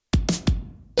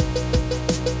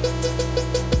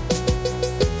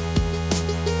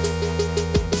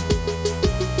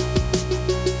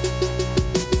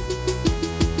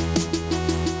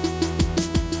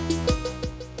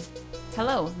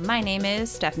My name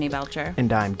is Stephanie Belcher.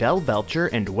 And I'm Del Belcher,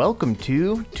 and welcome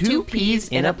to Two Peas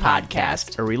in a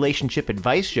Podcast, a relationship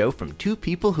advice show from two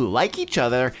people who like each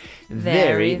other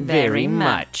very, very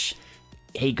much.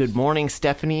 Hey, good morning,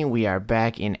 Stephanie. We are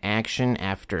back in action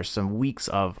after some weeks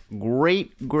of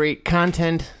great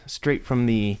content straight from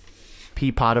the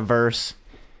Peapodiverse.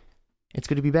 It's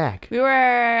good to be back.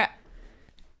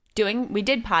 We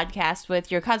did podcast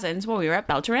with your cousins while we were at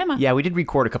Belcherama. Yeah, we did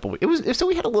record a couple weeks. So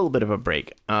we had a little bit of a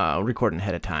break recording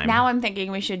ahead of time. Now I'm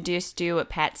thinking we should just do what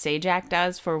Pat Sajak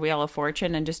does for Wheel of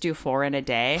Fortune and just do 4 in a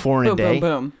day. 4 in a day?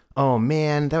 Boom, boom. Oh,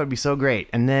 man, that would be so great.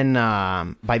 And then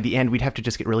by the end, we'd have to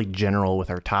just get really general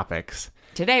with our topics.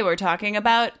 Today we're talking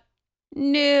about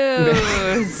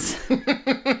news.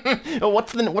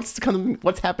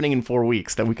 What's happening in 4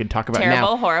 weeks that we could talk about now?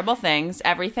 Terrible, horrible things.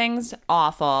 Everything's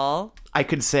awful. I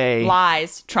could say...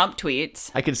 Lies. Trump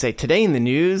tweets. I could say, today in the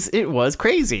news, it was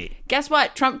crazy. Guess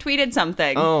what? Trump tweeted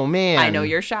something. Oh, man. I know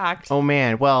you're shocked. Oh,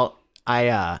 man. Well,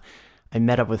 I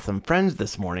met up with some friends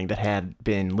this morning that had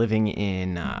been living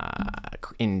in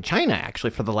China, actually,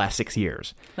 for the last 6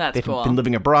 years. That's cool. They've been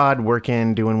living abroad,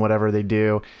 working, doing whatever they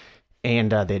do. And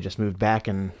they just moved back,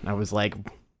 and I was like,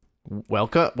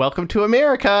 welcome to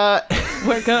America.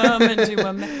 Welcome to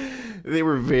America. They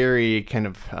were very kind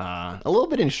of a little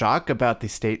bit in shock about the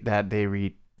state that they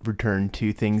returned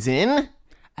to things in.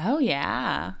 Oh,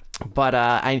 yeah. But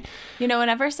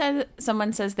whenever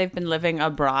someone says they've been living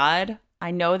abroad,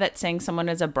 I know that saying someone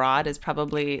is abroad is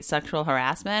probably sexual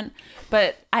harassment,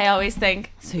 but I always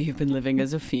think, so you've been living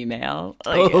as a female?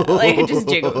 Like it just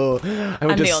jiggles.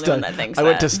 I'm the only one that thinks that. I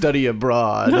went to study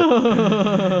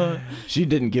abroad. She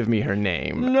didn't give me her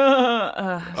name.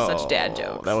 Such dad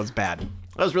jokes. That was bad.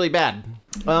 That was really bad.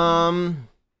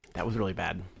 That was really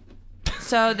bad.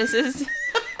 So this is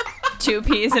Two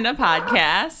Peas in a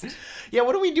Podcast. Yeah,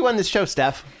 what do we do on this show,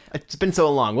 Steph? It's been so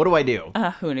long. What do I do?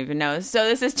 Who even knows? So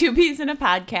this is Two Peas in a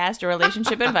Podcast, a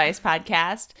relationship advice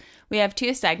podcast. We have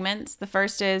 2 segments. The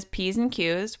first is P's and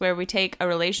Q's, where we take a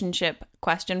relationship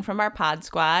question from our pod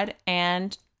squad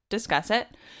and discuss it.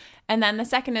 And then the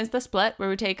second is The Split, where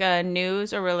we take a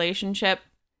news or relationship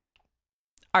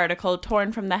article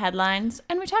torn from the headlines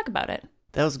and we talk about it.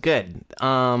 That was good.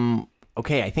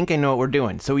 Okay, I think I know what we're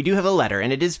doing. So we do have a letter,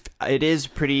 and it is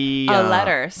pretty... A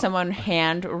letter. Someone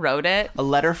hand wrote it. A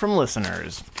letter from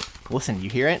listeners. Listen, you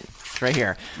hear it? It's right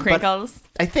here. Crinkles.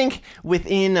 But I think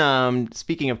within,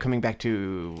 speaking of coming back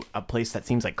to a place that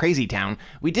seems like Crazy Town,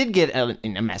 we did get a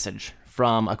message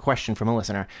from a question from a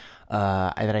listener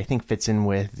that I think fits in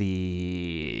with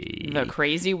the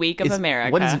crazy week of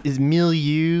America. What is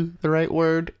milieu the right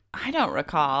word? I don't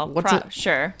recall.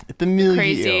 Sure. The milieu.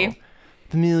 Crazy.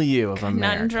 The milieu of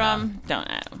America. Conundrum. Don't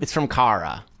know. It's from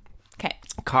Kara. Okay.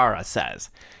 Kara says,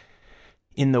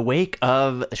 in the wake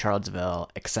of Charlottesville,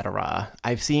 etc.,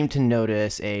 I've seemed to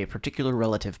notice a particular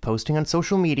relative posting on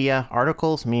social media,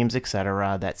 articles, memes,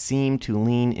 etc., that seem to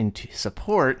lean into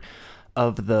support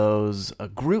of those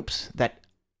groups that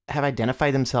have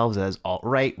identified themselves as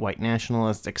alt-right, white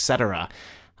nationalists, etc.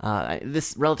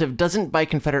 This relative doesn't buy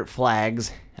Confederate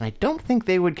flags, and I don't think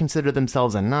they would consider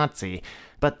themselves a Nazi,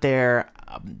 but they're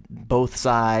both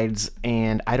sides,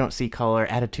 and I don't see color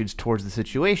attitudes towards the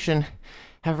situation,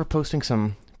 however posting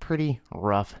some pretty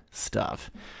rough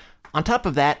stuff. On top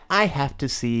of that, I have to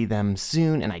see them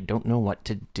soon, and I don't know what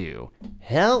to do.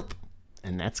 Help!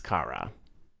 And that's Kara.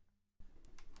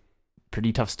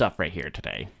 Pretty tough stuff right here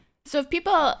today. So if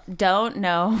people don't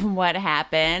know what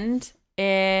happened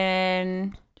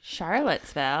in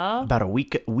Charlottesville... About a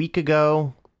week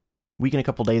and a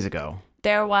couple days ago.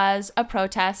 There was a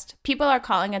protest. People are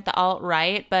calling it the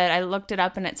alt-right, but I looked it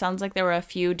up and it sounds like there were a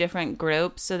few different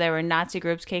groups. So there were Nazi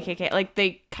groups, KKK. Like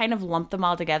they kind of lumped them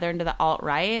all together into the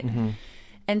alt-right. Mm-hmm.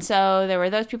 And so there were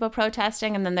those people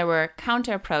protesting, and then there were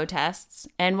counter-protests.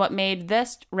 And what made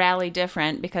this rally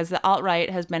different, because the alt-right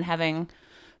has been having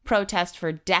protests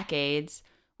for decades,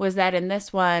 was that in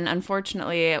this one,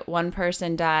 unfortunately, one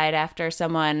person died after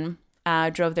someone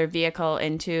drove their vehicle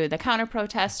into the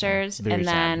counter-protesters. Very and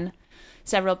then sad.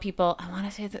 Several people, I want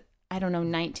to say that,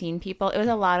 19 people. It was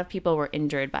a lot of people were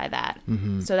injured by that.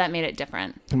 Mm-hmm. So that made it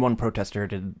different. And one protester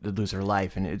did lose her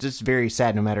life. And it's just very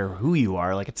sad no matter who you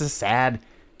are. Like, it's a sad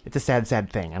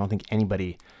thing. I don't think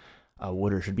anybody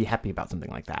would or should be happy about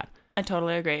something like that. I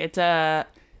totally agree. It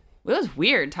was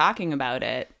weird talking about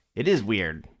it. It is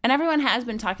weird. And everyone has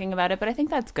been talking about it, but I think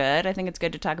that's good. I think it's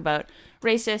good to talk about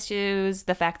race issues,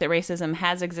 the fact that racism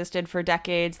has existed for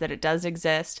decades, that it does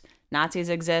exist. Nazis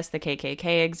exist, the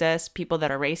KKK exists, people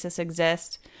that are racist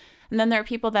exist. And then there are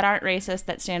people that aren't racist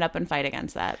that stand up and fight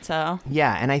against that. So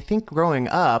yeah, and I think growing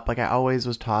up, like I always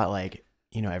was taught, like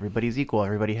everybody's equal,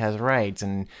 everybody has rights,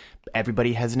 and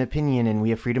everybody has an opinion, and we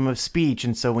have freedom of speech.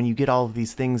 And so when you get all of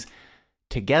these things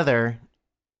together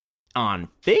on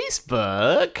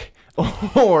Facebook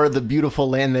or the beautiful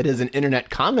land that is an internet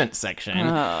comment section,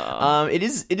 it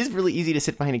is really easy to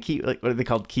sit behind a key, like what are they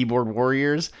called, keyboard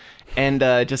warriors, and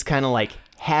just kind of like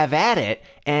have at it.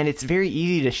 And it's very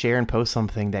easy to share and post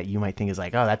something that you might think is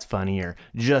like, oh, that's funny, or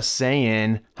just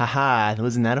saying, haha,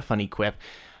 wasn't that a funny quip?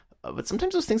 But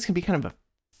sometimes those things can be kind of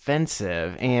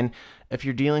offensive. And if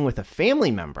you're dealing with a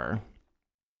family member,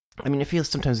 I mean, it feels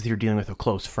sometimes if you're dealing with a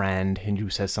close friend and who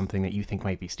says something that you think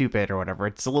might be stupid or whatever,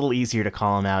 it's a little easier to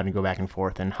call them out and go back and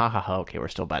forth and okay, we're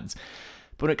still buds.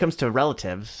 But when it comes to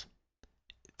relatives,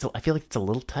 I feel like it's a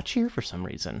little touchier for some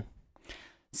reason.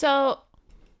 So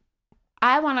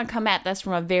I want to come at this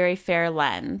from a very fair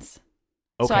lens.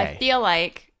 Okay. So I feel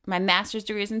like my master's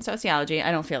degree is in sociology.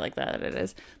 I don't feel like that it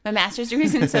is. My master's degree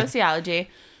is in sociology.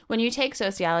 When you take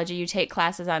sociology, you take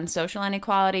classes on social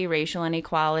inequality, racial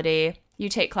inequality. You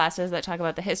take classes that talk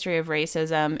about the history of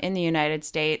racism in the United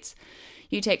States.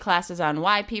 You take classes on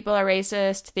why people are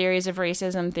racist, theories of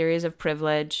racism, theories of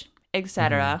privilege,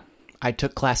 etc. I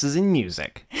took classes in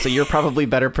music, so you're probably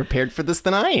better prepared for this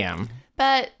than I am.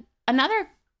 But another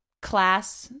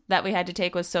class that we had to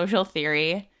take was social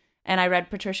theory, and I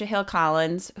read Patricia Hill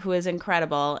Collins, who is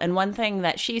incredible. And one thing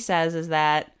that she says is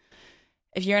that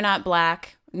if you're not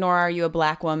Black, nor are you a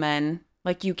Black woman,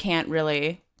 like, you can't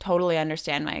really totally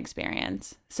understand my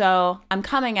experience. So I'm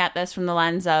coming at this from the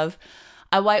lens of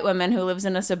a white woman who lives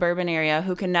in a suburban area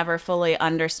who can never fully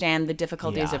understand the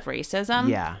difficulties of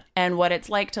racism and what it's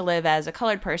like to live as a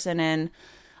colored person in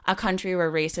a country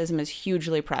where racism is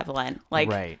hugely prevalent,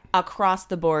 like across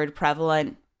the board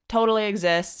prevalent, totally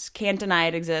exists, can't deny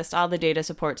it exists. All the data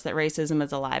supports that racism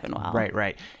is alive and well.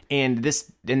 Right. And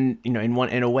this, in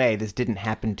a way, this didn't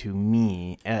happen to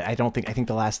me. I think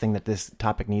the last thing that this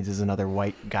topic needs is another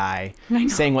white guy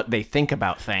saying what they think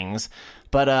about things.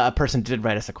 But a person did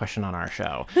write us a question on our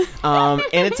show. And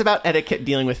it's about etiquette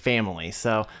dealing with family.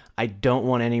 So I don't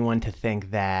want anyone to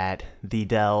think that the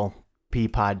Del P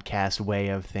podcast way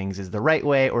of things is the right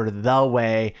way or the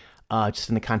way. Just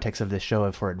in the context of this show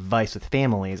for advice with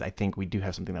families, I think we do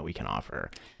have something that we can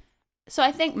offer. So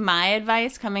I think my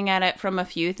advice, coming at it from a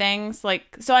few things,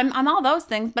 so I'm all those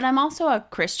things, but I'm also a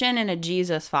Christian and a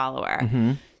Jesus follower.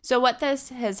 Mm-hmm. So what this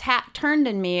has turned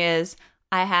in me is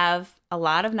I have a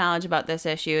lot of knowledge about this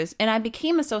issues, and I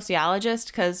became a sociologist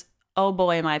because, oh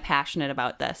boy, am I passionate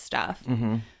about this stuff.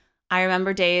 Mm-hmm. I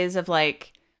remember days of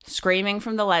screaming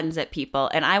from the lens at people,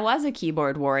 and I was a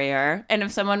keyboard warrior. And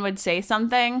if someone would say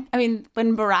something, I mean,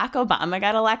 when Barack Obama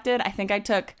got elected, I think I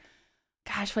took,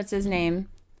 what's his name?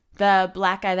 The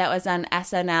Black guy that was on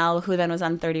SNL, who then was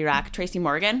on 30 Rock, Tracy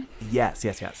Morgan. Yes.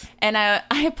 And I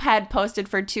had posted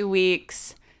for 2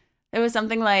 weeks. It was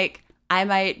something like, I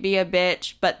might be a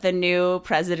bitch, but the new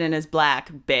president is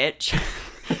Black, bitch.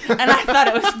 And I thought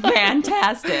it was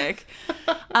fantastic.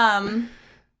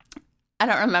 I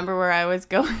don't remember where I was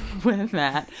going with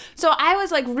that. So I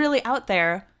was really out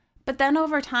there. But then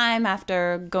over time,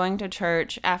 after going to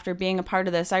church, after being a part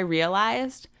of this, I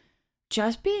realized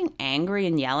just being angry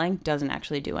and yelling doesn't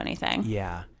actually do anything.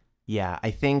 Yeah. I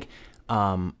think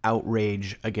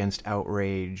outrage against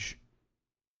outrage,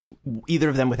 either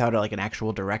of them without an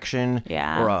actual direction,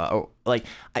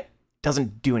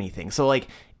 doesn't do anything. So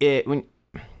if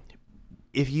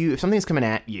something's coming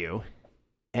at you,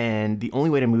 and the only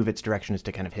way to move its direction is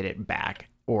to kind of hit it back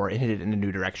or hit it in a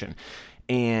new direction.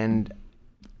 And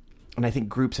I think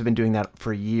groups have been doing that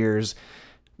for years.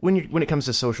 When it comes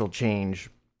to social change,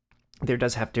 there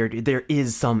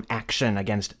is some action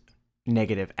against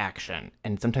negative action.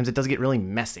 And sometimes it does get really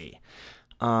messy.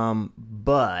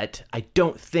 But I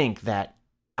don't think that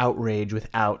outrage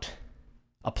without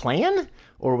a plan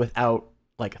or without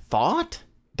thought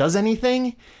does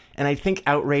anything. And I think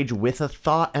outrage with a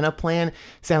thought and a plan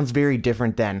sounds very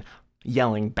different than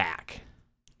yelling back.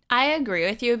 I agree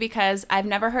with you because I've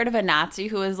never heard of a Nazi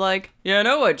who was like, you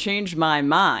know what changed my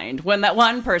mind? When that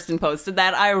one person posted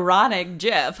that ironic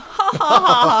gif. Ha ha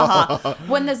ha ha.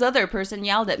 When this other person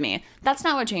yelled at me. That's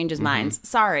not what changes minds.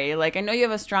 Sorry. I know you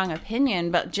have a strong opinion,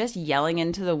 but just yelling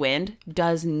into the wind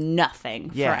does nothing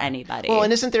for anybody. Well,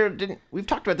 and isn't there, we've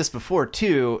talked about this before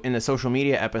too in the social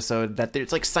media episode, that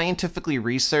there's scientifically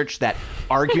researched that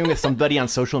arguing with somebody on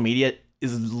social media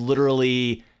is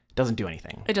literally doesn't do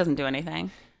anything. It doesn't do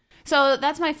anything. So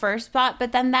that's my first thought,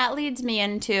 but then that leads me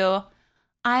into,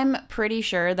 I'm pretty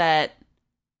sure that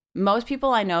most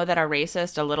people I know that are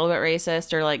racist, a little bit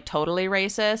racist, or like totally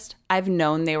racist, I've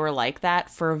known they were like that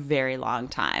for a very long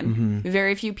time.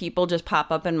 Very few people just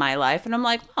pop up in my life and I'm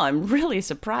like, well, I'm really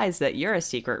surprised that you're a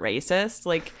secret racist.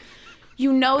 Like,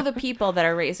 you know, the people that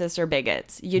are racist or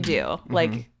bigots. You do.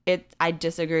 Like, I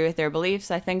disagree with their beliefs.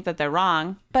 I think that they're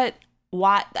wrong. But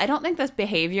why? I don't think this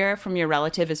behavior from your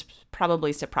relative is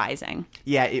probably surprising.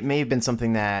 Yeah, it may have been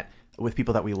something that with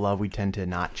people that we love, we tend to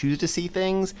not choose to see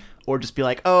things or just be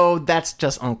like, oh, that's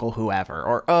just Uncle whoever,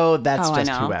 or oh, that's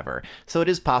just whoever. So it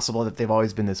is possible that they've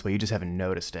always been this way. You just haven't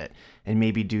noticed it. And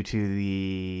maybe due to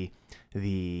the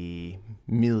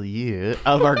milieu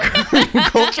of our current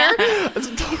culture,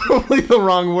 that's totally the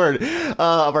wrong word,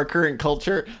 of our current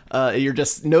culture, you're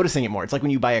just noticing it more. It's like when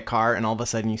you buy a car and all of a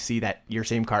sudden you see that your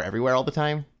same car everywhere all the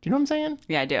time. Do you know what I'm saying?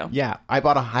 Yeah, I do. Yeah, I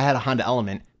had a Honda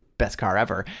Element, best car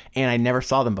ever, and I never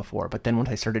saw them before. But then once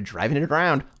I started driving it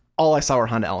around, all I saw were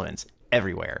Honda Elements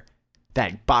everywhere.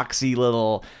 That boxy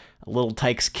little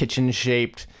Tykes kitchen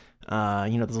shaped,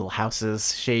 those little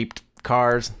houses shaped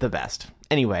cars, the best.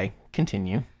 Anyway,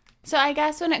 continue. So I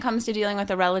guess when it comes to dealing with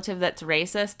a relative that's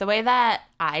racist, the way that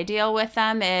I deal with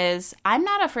them is I'm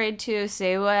not afraid to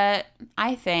say what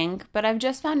I think, but I've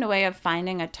just found a way of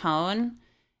finding a tone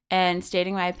and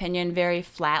stating my opinion very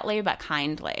flatly but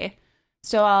kindly.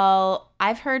 So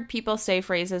I've heard people say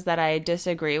phrases that I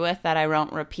disagree with that I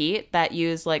won't repeat that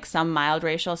use like some mild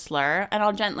racial slur. And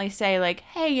I'll gently say like,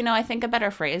 hey, I think a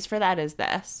better phrase for that is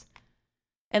this.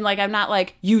 And like, I'm not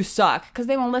like, you suck, because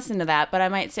they won't listen to that. But I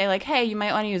might say like, hey, you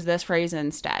might want to use this phrase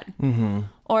instead.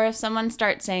 Or if someone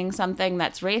starts saying something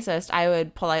that's racist, I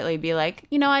would politely be like,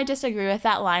 I disagree with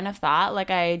that line of thought.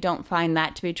 Like, I don't find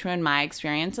that to be true in my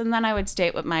experience. And then I would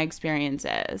state what my experience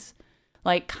is.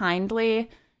 Like, kindly,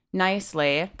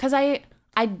 nicely, because I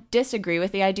disagree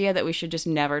with the idea that we should just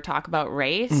never talk about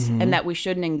race and that we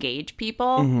shouldn't engage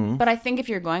people. But I think if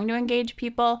you're going to engage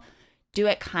people, do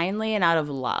it kindly and out of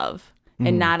love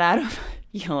and not out of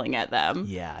yelling at them.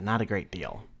 Yeah, not a great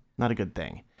deal. Not a good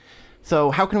thing.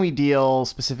 So how can we deal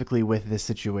specifically with this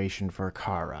situation for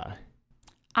Kara?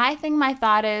 I think my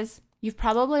thought is you've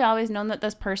probably always known that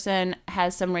this person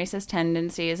has some racist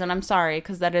tendencies, and I'm sorry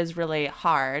because that is really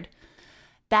hard.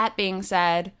 That being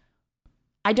said,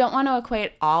 I don't want to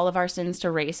equate all of our sins to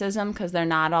racism because they're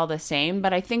not all the same,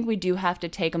 but I think we do have to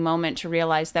take a moment to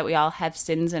realize that we all have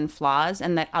sins and flaws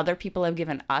and that other people have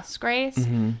given us grace,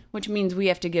 which means we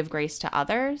have to give grace to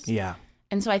others. Yeah.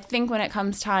 And so I think when it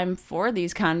comes time for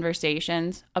these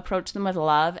conversations, approach them with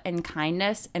love and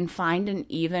kindness and find an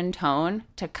even tone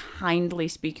to kindly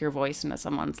speak your voice into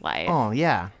someone's life. Oh,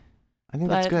 yeah. I think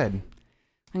that's good.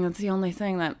 I think that's the only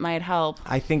thing that might help.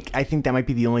 I think that might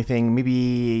be the only thing.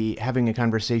 Maybe having a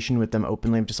conversation with them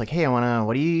openly, just like, hey,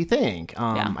 what do you think?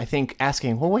 I think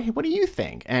asking, well, what do you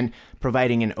think? And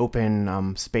providing an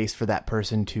open space for that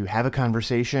person to have a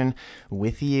conversation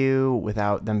with you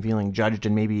without them feeling judged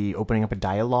and maybe opening up a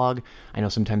dialogue. I know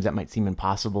sometimes that might seem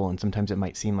impossible and sometimes it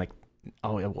might seem like a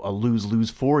lose-lose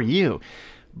for you.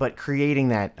 But creating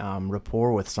that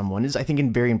rapport with someone is, I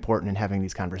think, very important in having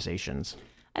these conversations.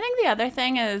 I think the other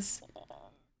thing is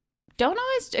don't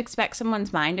always expect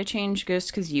someone's mind to change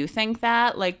just because you think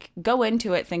that. Like, go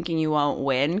into it thinking you won't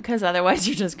win because otherwise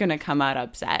you're just going to come out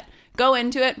upset. Go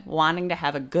into it wanting to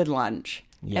have a good lunch.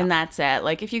 Yeah. And that's it.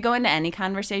 Like, if you go into any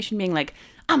conversation being like,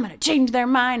 I'm going to change their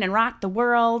mind and rock the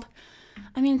world.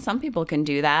 I mean, some people can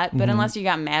do that, but unless you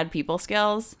got mad people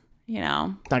skills,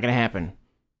 Not going to happen.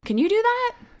 Can you do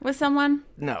that with someone?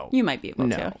 No. You might be able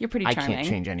to. You're pretty charming. I can't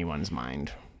change anyone's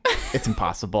mind. It's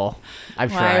impossible.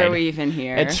 I've tried. Why are we even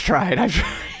here? I've tried.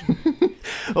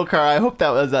 Well, Kara, I hope that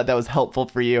was helpful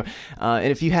for you. And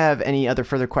if you have any other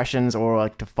further questions or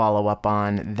like to follow up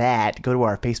on that, go to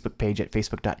our Facebook page at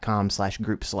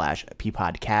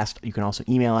facebook.com/group/ppodcast. You can also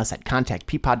email us at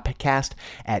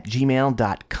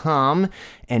contactppodcast@gmail.com.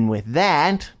 And with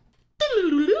that,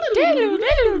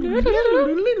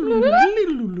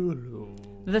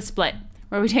 The Split,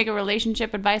 where we take a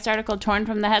relationship advice article torn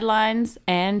from the headlines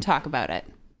and talk about it.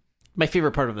 My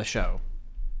favorite part of the show.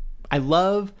 I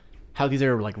love how these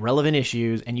are like relevant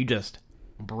issues and you just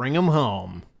bring them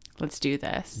home. Let's do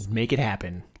this. Just make it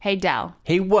happen. Hey, Del.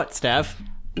 Hey, what, Steph?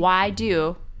 Why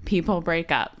do people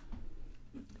break up?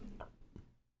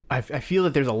 I feel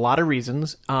that there's a lot of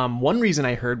reasons. One reason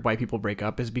I heard why people break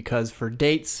up is because for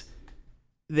dates,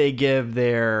 they give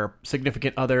their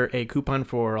significant other a coupon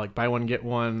for like buy one, get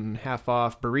one half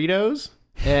off burritos.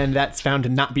 And that's found to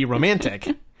not be romantic.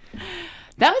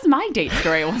 That was my date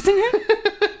story, wasn't it?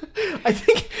 I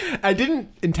think I didn't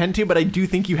intend to, but I do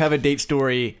think you have a date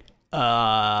story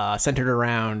centered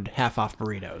around half off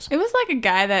burritos. It was like a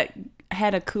guy that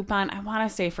had a coupon, I want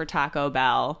to say for Taco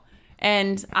Bell.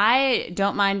 And I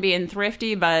don't mind being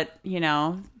thrifty, but,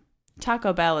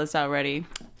 Taco Bell is already...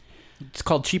 It's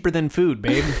called cheaper than food,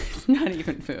 babe. It's not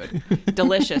even food.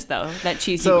 Delicious, though. That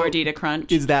cheesy gordita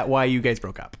crunch. Is that why you guys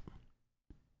broke up?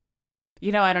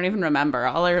 I don't even remember.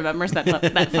 All I remember is that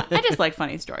I just like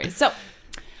funny stories. So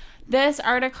this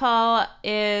article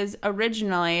is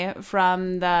originally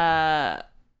from the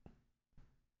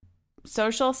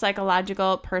Social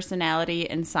Psychological Personality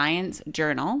and Science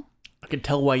Journal. I could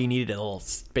tell why you needed a little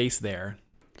space there.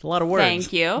 A lot of words.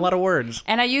 Thank you. A lot of words.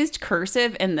 And I used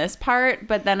cursive in this part,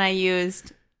 but then I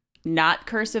used not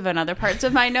cursive in other parts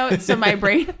of my notes, so my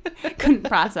brain couldn't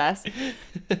process.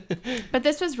 But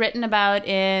this was written about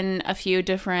in a few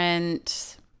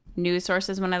different news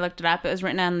sources when I looked it up. It was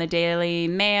written on the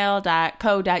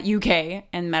dailymail.co.uk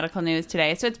and Medical News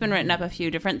Today. So it's been written up a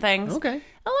few different things. Okay.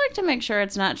 I like to make sure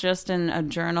it's not just in a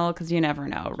journal because you never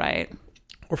know, right?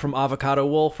 Or from Avocado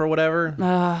Wolf or whatever.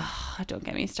 Don't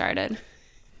get me started.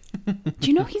 Do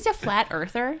you know he's a flat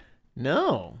earther?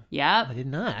 No. Yep. I did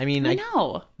not. I mean, I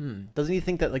know. Doesn't he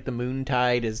think that like the moon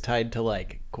tide is tied to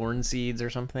like corn seeds or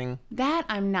something? That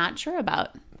I'm not sure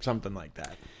about. Something like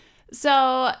that.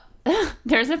 So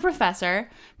there's a professor,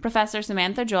 Professor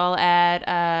Samantha Joel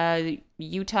at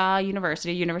Utah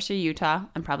University of Utah.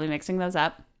 I'm probably mixing those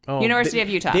up. University of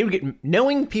Utah. They would get,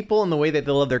 knowing people and the way that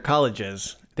they love their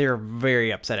colleges, they're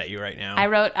very upset at you right now. I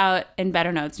wrote out in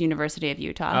Better Notes, University of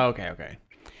Utah. Oh, okay.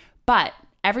 But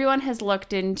everyone has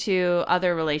looked into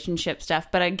other relationship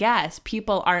stuff, but I guess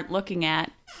people aren't looking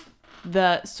at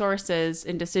the sources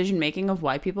in decision making of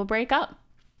why people break up.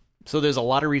 So there's a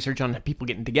lot of research on people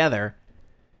getting together.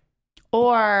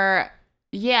 Or,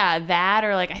 that,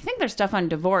 or I think there's stuff on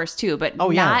divorce too, but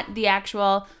not the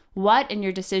actual what in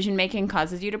your decision making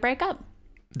causes you to break up.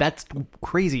 That's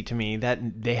crazy to me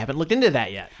that they haven't looked into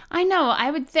that yet. I know. I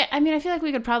feel like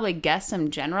we could probably guess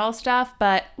some general stuff,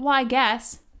 but why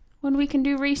guess when we can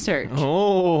do research?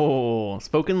 Oh,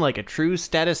 spoken like a true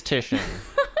statistician.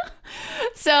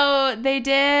 So they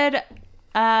did,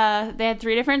 they had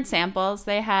 3 different samples.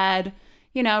 They had,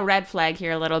 red flag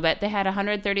here a little bit. They had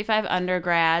 135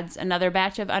 undergrads, another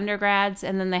batch of undergrads,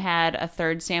 and then they had a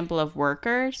third sample of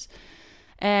workers.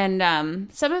 And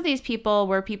some of these people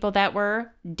were people that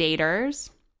were daters,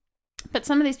 but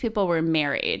some of these people were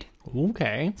married.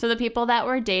 Okay. So the people that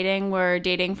were dating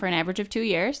for an average of 2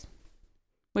 years,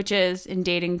 which is in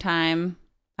dating time,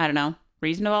 I don't know,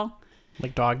 reasonable.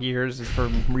 Like dog years is for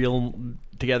real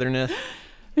togetherness.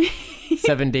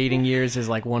 7 dating years is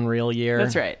like 1 real year.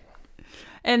 That's right.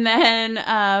 And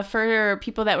then for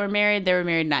people that were married, they were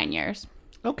married 9 years.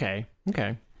 Okay.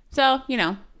 So,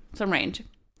 some range.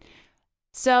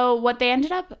 So what they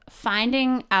ended up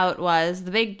finding out was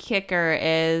the big kicker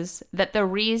is that the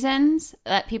reasons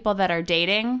that people that are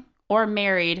dating or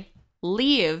married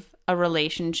leave a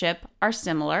relationship are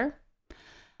similar.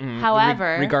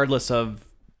 However, regardless of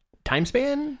time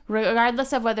span?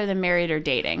 Regardless of whether they're married or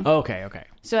dating. Okay.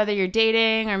 So whether you're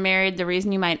dating or married, the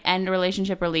reason you might end a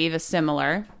relationship or leave is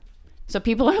similar. So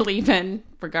people are leaving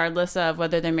regardless of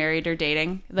whether they're married or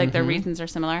dating. Their reasons are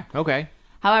similar. Okay.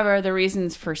 However, the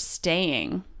reasons for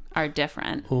staying are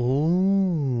different.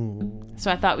 Ooh. So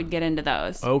I thought we'd get into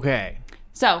those. Okay.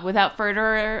 So without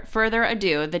further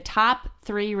ado, the top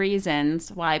 3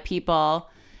 reasons why people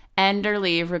end or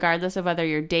leave regardless of whether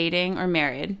you're dating or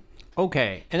married.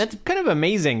 Okay. And that's kind of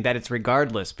amazing that it's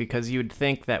regardless, because you would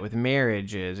think that with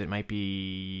marriages, it might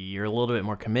be you're a little bit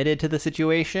more committed to the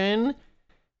situation.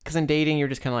 Because in dating, you're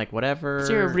just kind of like, whatever.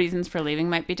 So your reasons for leaving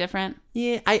might be different?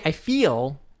 Yeah, I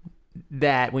feel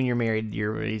that when you're married,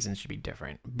 your reasons should be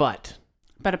different. But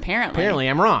apparently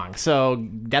I'm wrong. So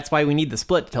that's why we need the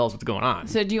split to tell us what's going on.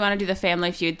 So do you want to do the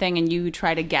Family Feud thing and you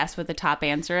try to guess what the top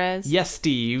answer is? Yes,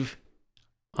 Steve.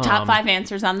 Top 5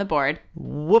 answers on the board.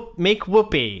 Make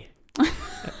whoopee.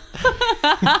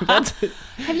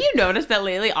 Have you noticed that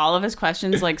lately all of his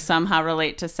questions somehow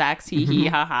relate to sex? Hee hee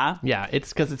ha ha. Yeah,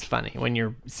 it's because it's funny when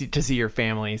you're to see your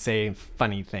family say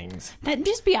funny things. That'd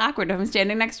just be awkward if I'm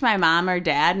standing next to my mom or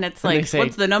dad and it's they say,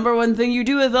 what's the number one thing you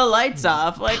do with the lights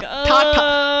off?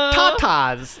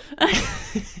 Tatas.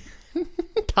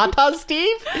 Tatas,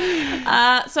 Steve?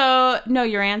 So no,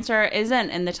 your answer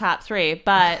isn't in the top 3,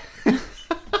 but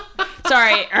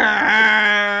sorry.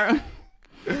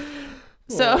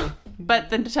 So, but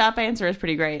the top answer is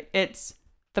pretty great. It's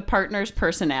the partner's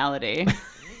personality.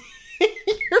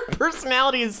 Your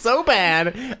personality is so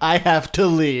bad, I have to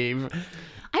leave.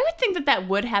 I would think that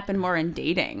would happen more in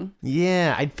dating.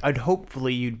 Yeah, I'd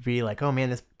hopefully you'd be like, oh man,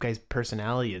 this guy's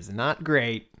personality is not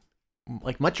great.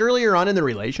 Much earlier on in the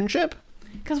relationship.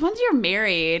 Because once you're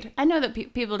married, I know that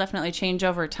people definitely change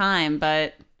over time,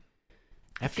 but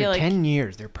After 10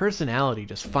 years, their personality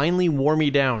just finally wore me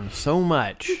down so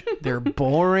much. Their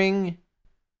boring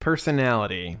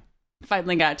personality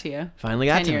finally got to you. finally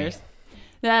got 10 to years.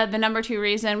 me. The number 2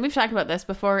 reason, we've talked about this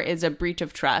before, is a breach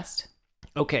of trust.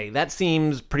 Okay, that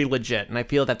seems pretty legit, and I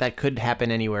feel that could happen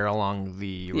anywhere along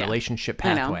the relationship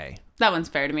I know. pathway. That one's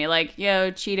fair to me. Like,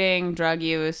 cheating, drug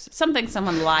use, something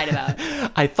someone lied about.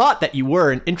 I thought that you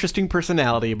were an interesting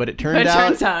personality, but it turns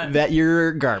out that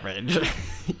you're garbage.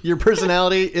 Your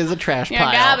personality is a trash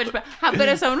pile. Garbage. But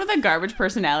if someone with a garbage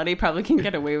personality probably can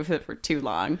get away with it for too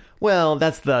long. Well,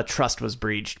 that's the trust was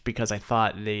breached because I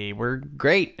thought they were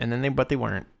great, and then but they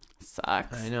weren't.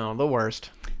 Sucks. I know, the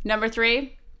worst. Number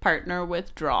 3, partner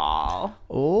withdrawal.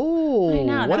 Oh, I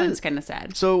know, that one's kind of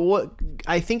sad. So what?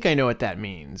 I think I know what that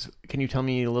means. Can you tell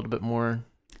me a little bit more?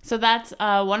 So that's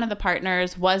one of the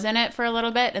partners was in it for a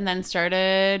little bit and then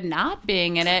started not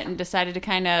being in it and decided to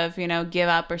kind of, give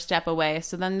up or step away.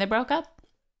 So then they broke up.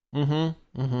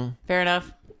 Fair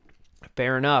enough.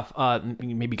 Fair enough.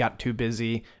 Maybe got too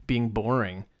busy being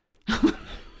boring.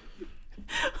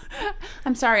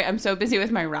 I'm sorry. I'm so busy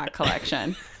with my rock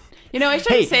collection. I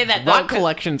shouldn't say that, though. Rock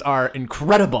collections are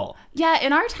incredible. Yeah,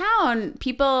 in our town,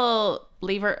 people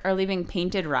are leaving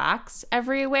painted rocks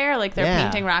everywhere. Like, they're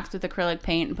painting rocks with acrylic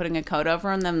paint and putting a coat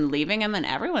over them, then leaving them, and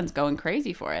everyone's going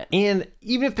crazy for it. And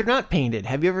even if they're not painted,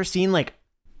 have you ever seen, like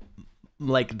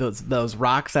those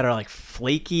rocks that are, like,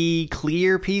 flaky,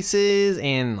 clear pieces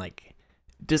and, like,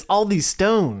 just all these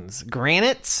stones?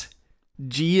 Granites?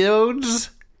 Geodes?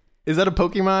 Is that a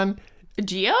Pokemon?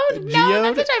 Geode? No,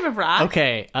 that's a type of rock.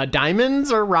 Okay,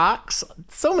 diamonds or rocks?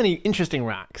 So many interesting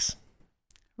rocks.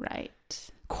 Right.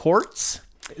 Quartz?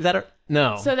 Is that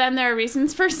no? So then there are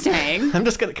reasons for staying. I'm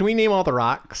just gonna. Can we name all the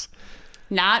rocks?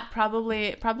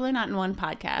 Probably not in one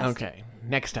podcast. Okay,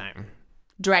 next time.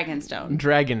 Dragonstone.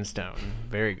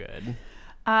 Very good.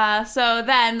 So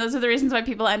then those are the reasons why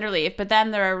people end or leave. But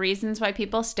then there are reasons why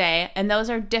people stay, and those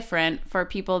are different for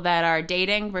people that are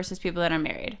dating versus people that are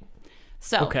married.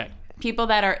 So people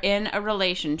that are in a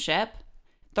relationship,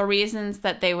 the reasons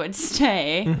that they would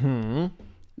stay,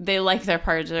 they like their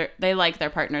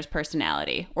partner's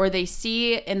personality, or they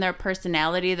see in their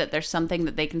personality that there's something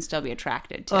that they can still be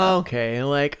attracted to. Okay,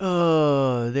 like,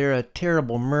 oh, they're a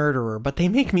terrible murderer, but they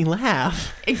make me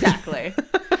laugh. Exactly.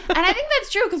 And I think that's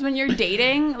true, because when you're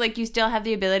dating, like, you still have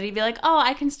the ability to be like, oh,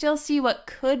 I can still see what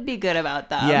could be good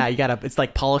about them. Yeah, it's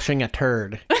like polishing a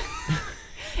turd.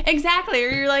 Exactly. Or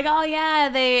you're like, oh yeah,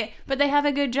 they have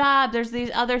a good job. There's these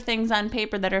other things on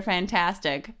paper that are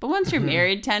fantastic. But once you're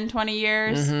married 10, 20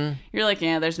 years, you're like,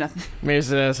 yeah, there's nothing.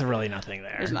 There's really nothing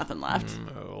there. There's nothing left.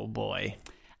 Oh boy.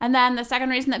 And then the second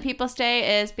reason that people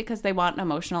stay is because they want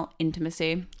emotional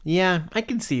intimacy. Yeah, I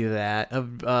can see that.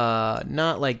 Of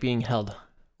not like being held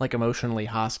like emotionally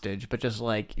hostage, but just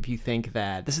like if you think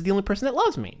that this is the only person that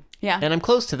loves me. Yeah. And I'm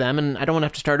close to them and I don't want to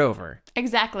have to start over.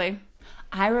 Exactly.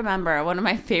 I remember one of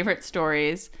my favorite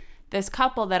stories. This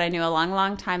couple that I knew a long,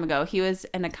 long time ago, he was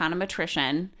an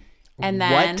econometrician. And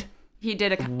then he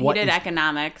did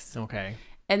economics. Okay.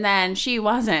 And then she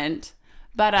wasn't.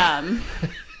 But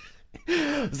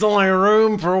there's only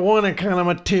room for one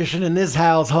econometrician in this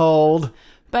household.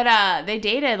 But they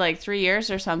dated like 3 years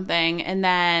or something, and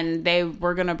then they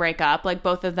were going to break up. Like,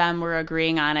 both of them were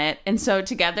agreeing on it. And so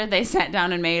together they sat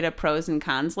down and made a pros and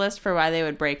cons list for why they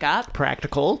would break up.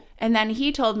 Practical. And then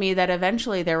he told me that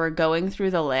eventually they were going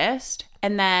through the list.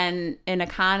 And then in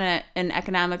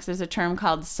economics, there's a term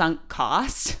called sunk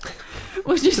cost,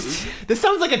 which is... This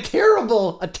sounds like a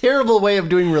terrible way of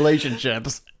doing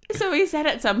relationships. So he said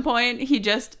at some point,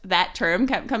 that term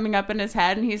kept coming up in his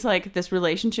head, and he's like, this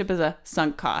relationship is a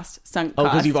sunk cost. Oh,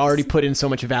 because you've already put in so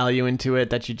much value into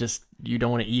it that you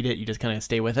don't want to eat it, you just kind of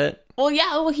stay with it? Well,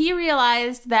 yeah, he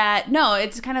realized that, no,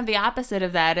 it's kind of the opposite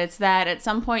of that. It's that at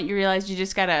some point you realize you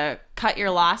just got to cut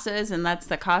your losses, and that's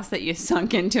the cost that you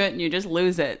sunk into it, and you just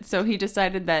lose it. So he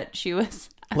decided that she was...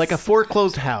 Like a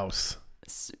foreclosed house.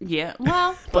 Yeah,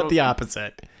 well... But the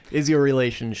opposite is your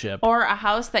relationship. Or a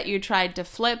house that you tried to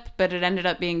flip, but it ended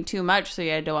up being too much, so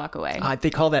you had to walk away. They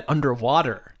call that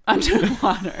underwater.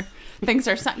 Underwater. Things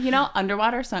are sunk,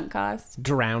 underwater sunk costs.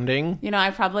 Drowning.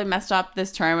 I probably messed up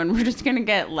this term, and we're just going to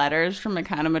get letters from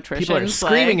econometricians. People are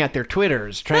screaming at their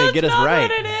Twitters, trying to get us right.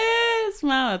 That's not what it is.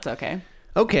 Well, it's okay.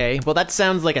 Okay, well, that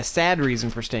sounds like a sad reason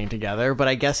for staying together, but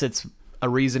I guess it's a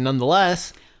reason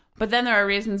nonetheless. But then there are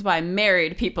reasons why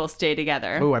married people stay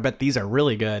together. Oh, I bet these are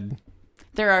really good.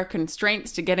 There are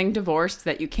constraints to getting divorced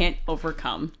that you can't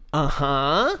overcome.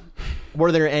 Uh-huh. Were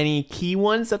there any key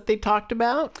ones that they talked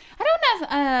about? I don't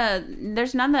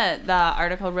There's none that the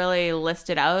article really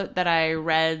listed out that I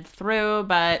read through,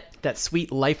 but That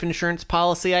sweet life insurance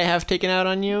policy I have taken out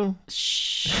on you?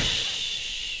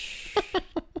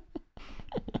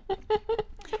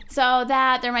 so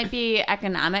that there might be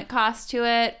economic cost to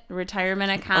it.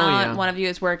 Retirement account. yeah. One of you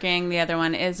is working, the other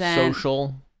one isn't.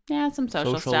 Social some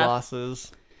social stuff.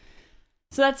 losses.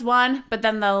 So that's one. But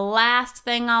then the last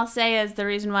thing I'll say is the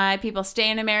reason why people stay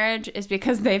in a marriage is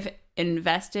because they've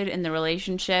invested in the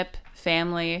relationship,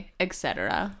 family,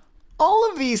 etc. All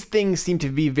of these things seem to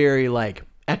be very, like,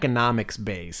 economics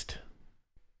based.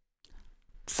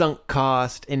 Sunk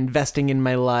cost, investing in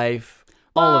my life,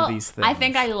 all of these things. I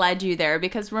think I led you there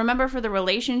because remember, for the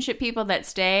relationship people that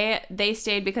stay, they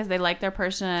stayed because they like their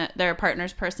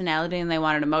partner's personality and they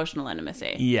wanted emotional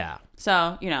intimacy. Yeah.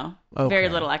 So, very Okay.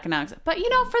 little economics. But,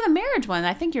 for the marriage one,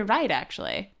 I think you're right,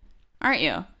 actually. Aren't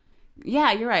you?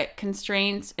 Yeah, you're right.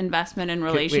 Constraints, investment in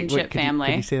relationship, family.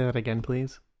 Could you say that again,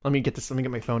 please? Let me get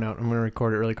my phone out. I'm going to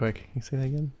record it really quick. Can you say that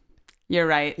again? You're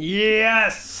right.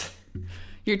 Yes!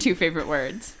 Your two favorite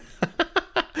words.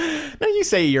 No, you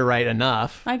say you're right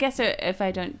enough. I guess if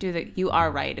I don't do the you are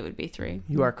right, it would be 3.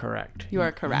 You are correct. You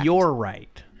are correct. You're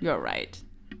right. You're right.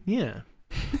 Yeah.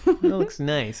 That looks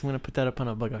nice. I'm going to put that up on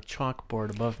a chalkboard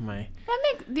above my... That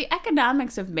makes the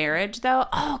economics of marriage, though.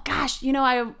 Oh, gosh.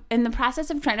 I in the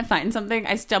process of trying to find something,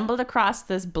 I stumbled across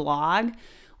this blog,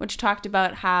 which talked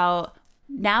about how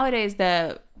nowadays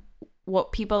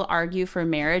what people argue for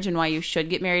marriage and why you should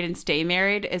get married and stay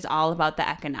married is all about the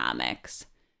economics.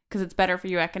 Because it's better for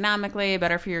you economically,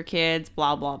 better for your kids,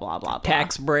 blah, blah, blah, blah, blah.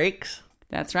 Tax breaks.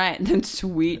 That's right. And then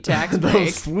sweet tax Those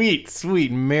breaks. sweet,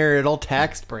 sweet marital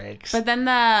tax breaks. But then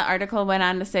the article went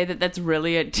on to say that that's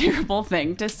really a terrible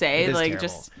thing to say. It is like, terrible.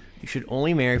 just... You should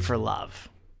only marry for love.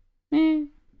 I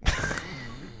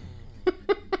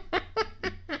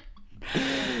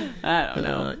don't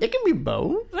know. It can be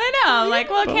both. I know. Like,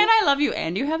 well, can't I love you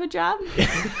and you have a job?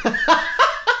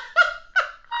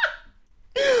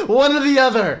 One or the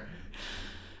other.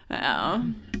 Oh.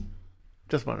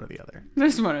 Just one or the other.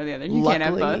 There's one or the other. You Luckily, can't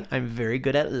have both. I'm very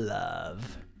good at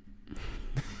love.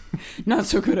 Not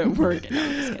so good at work. No,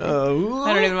 I'm just kidding. Oh.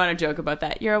 I don't even want to joke about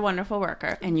that. You're a wonderful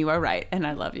worker, and you are right, and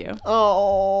I love you.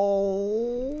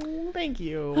 Oh, thank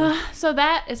you. So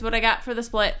that is what I got for the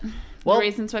split. Well- The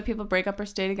reasons why people break up or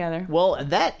stay together. Well,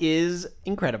 that is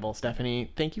incredible,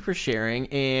 Stephanie. Thank you for sharing.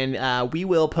 And we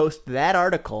will post that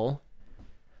article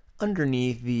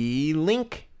underneath the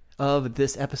link of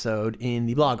this episode in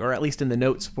the blog, or at least in the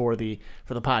notes for the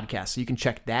podcast. So you can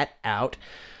check that out.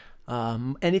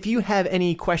 And if you have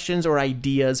any questions or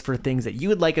ideas for things that you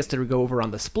would like us to go over on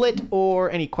the split,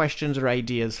 or any questions or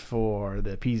ideas for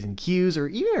the P's and Q's, or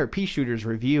even our Pea Shooters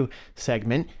review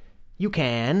segment, you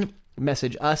can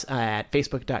message us at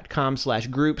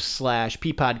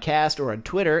facebook.com/groups/ppodcast or on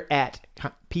Twitter at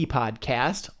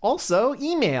ppodcast. Also,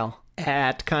 email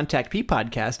at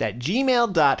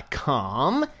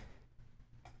contactppodcast@gmail.com.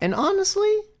 And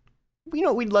honestly, you know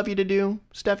what we'd love you to do?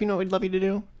 Steph, you know what we'd love you to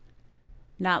do?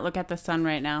 Not look at the sun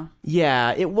right now.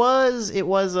 Yeah, it was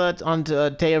on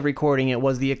the day of recording, it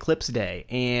was the eclipse day,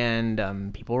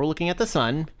 and people were looking at the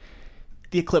sun,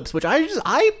 the eclipse, which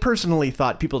I personally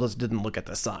thought people just didn't look at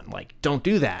the sun. Like, don't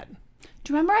do that.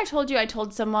 Do you remember I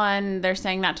told someone they're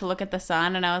saying not to look at the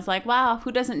sun, and I was like, wow,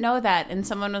 who doesn't know that? And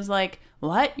someone was like,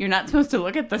 what? You're not supposed to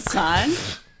look at the sun?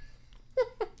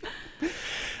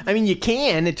 I mean, you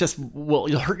can. It just, well,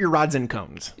 you'll hurt your rods and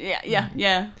cones.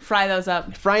 Yeah. Fry those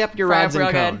up. Fry up your Fry rods up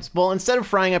and real cones. Well, instead of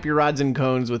frying up your rods and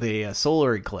cones with a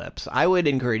solar eclipse, I would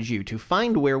encourage you to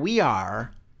find where we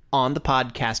are on the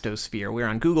podcastosphere. We're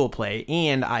on Google Play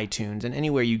and iTunes and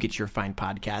anywhere you get your fine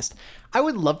podcast. I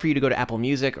would love for you to go to Apple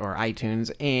Music or iTunes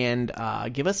and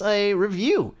give us a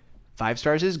review. 5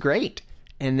 stars is great.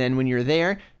 And then when you're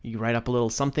there, you write up a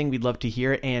little something. We'd love to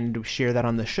hear it and share that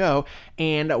on the show.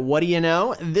 And what do you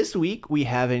know? This week, we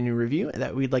have a new review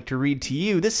that we'd like to read to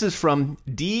you. This is from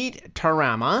D.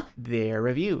 Tarama. Their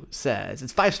review says,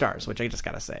 it's 5 stars, which I just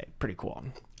got to say, pretty cool.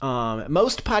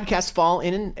 Most podcasts fall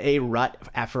in a rut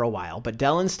after a while, but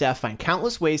Del and Steph find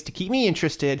countless ways to keep me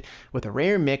interested with a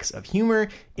rare mix of humor,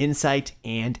 insight,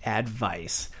 and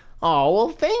advice. Oh, well,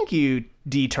 thank you,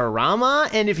 D. Tarama.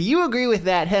 And if you agree with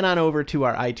that, head on over to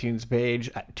our iTunes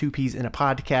page at 2 Ps in a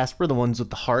Podcast. We're the ones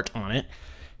with the heart on it.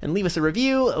 And leave us a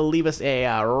review, leave us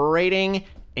a rating,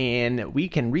 and we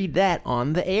can read that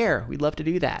on the air. We'd love to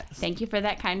do that. Thank you for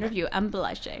that kind review. I'm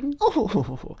blushing.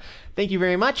 Oh, thank you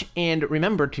very much. And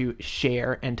remember to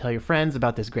share and tell your friends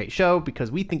about this great show because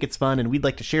we think it's fun and we'd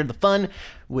like to share the fun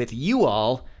with you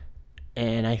all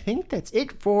And I think that's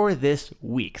it for this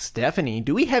week. Stephanie,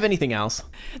 do we have anything else?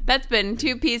 That's been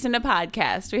Two Peas in a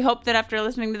Podcast. We hope that after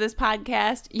listening to this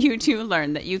podcast, you too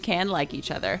learn that you can like each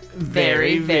other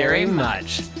very, very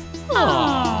much.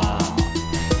 Aww.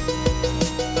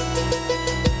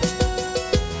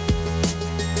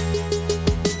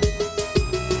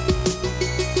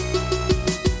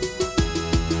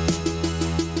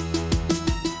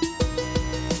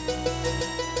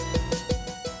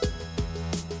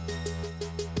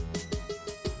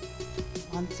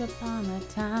 Once upon a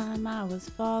time, I was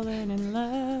falling in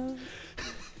love.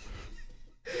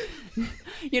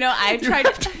 I tried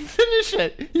to finish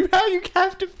it. You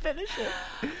have to finish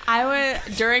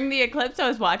it. During the eclipse, I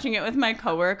was watching it with my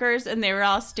coworkers, and they were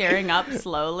all staring up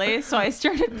slowly. So I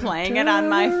started playing it on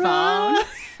my phone.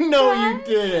 No, you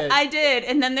didn't. I did,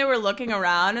 and then they were looking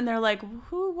around, and they're like,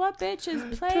 "What bitch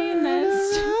is playing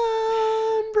this?"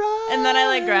 And then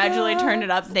I gradually turned it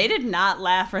up. They did not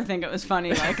laugh or think it was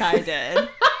funny like I did.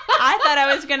 I thought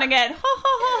I was gonna get ha ha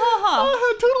ha ha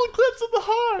ha. Total eclipse of the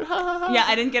heart. Ha, ha, ha. Yeah,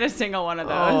 I didn't get a single one of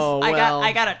those. Oh, well.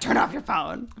 I gotta turn off your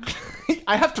phone.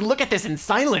 I have to look at this in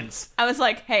silence. I was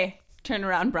like, hey, turn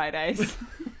around, Bright Eyes.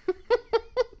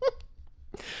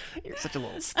 You're such a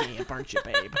little scamp, aren't you,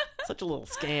 babe? Such a little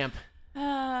scamp.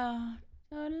 Total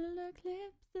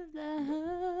eclipse of the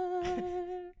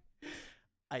heart.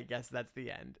 I guess that's the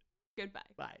end. Goodbye.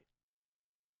 Bye.